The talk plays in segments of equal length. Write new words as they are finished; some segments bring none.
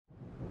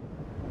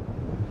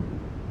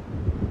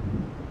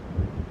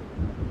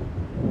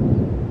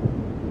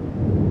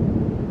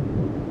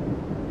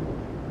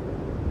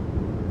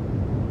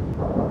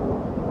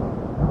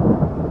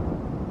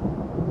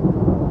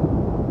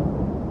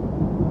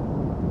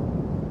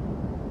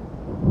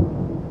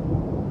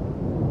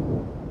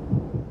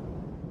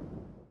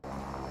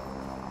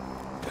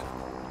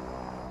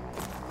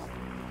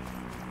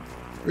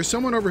There's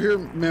someone over here,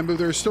 Mambu.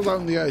 They're still out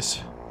in the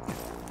ice.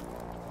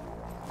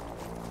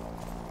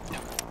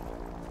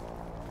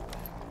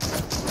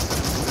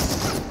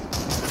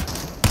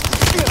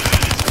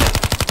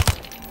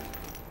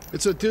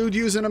 It's a dude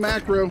using a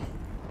macro.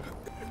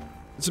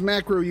 It's a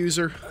macro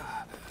user.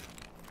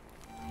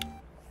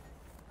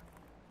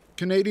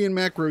 Canadian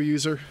macro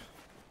user.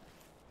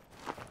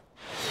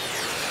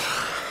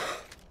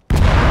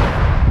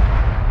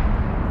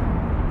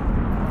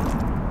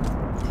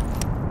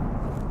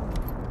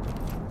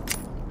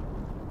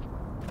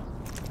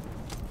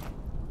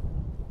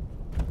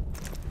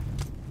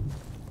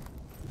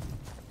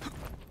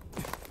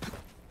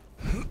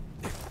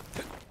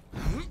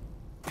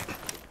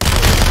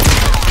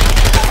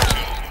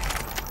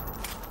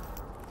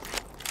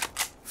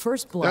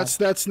 First blood.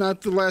 That's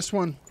not the last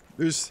one.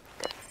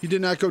 He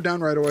did not go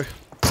down right away.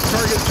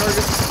 Target.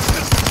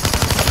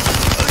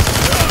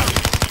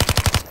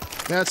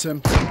 That's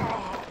him.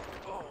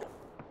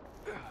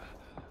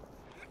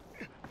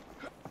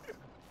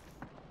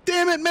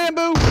 Damn it,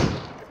 Mambu!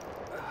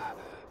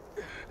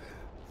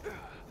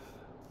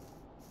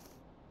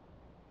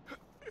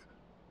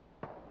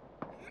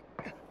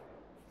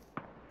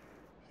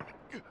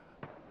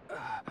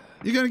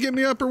 You gonna get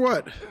me up or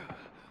what?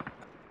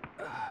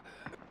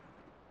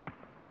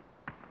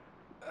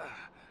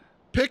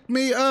 Pick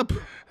me up!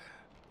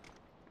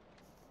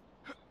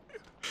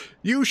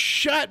 You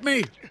shot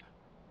me!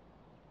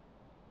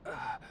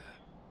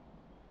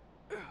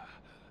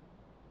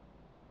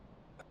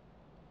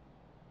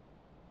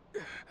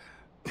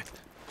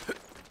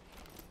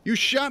 You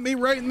shot me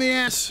right in the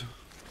ass!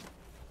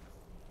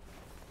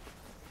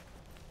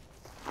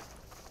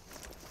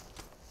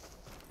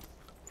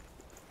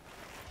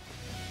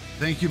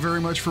 Thank you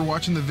very much for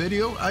watching the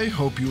video. I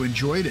hope you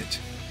enjoyed it.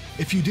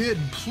 If you did,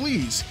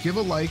 please give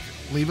a like,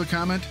 leave a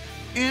comment,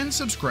 and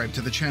subscribe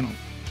to the channel.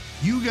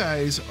 You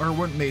guys are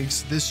what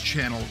makes this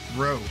channel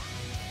grow.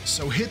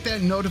 So hit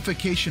that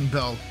notification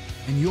bell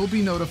and you'll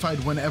be notified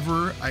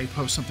whenever I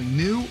post something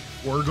new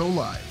or go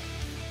live.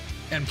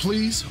 And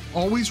please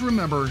always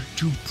remember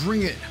to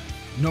bring it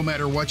no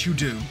matter what you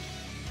do.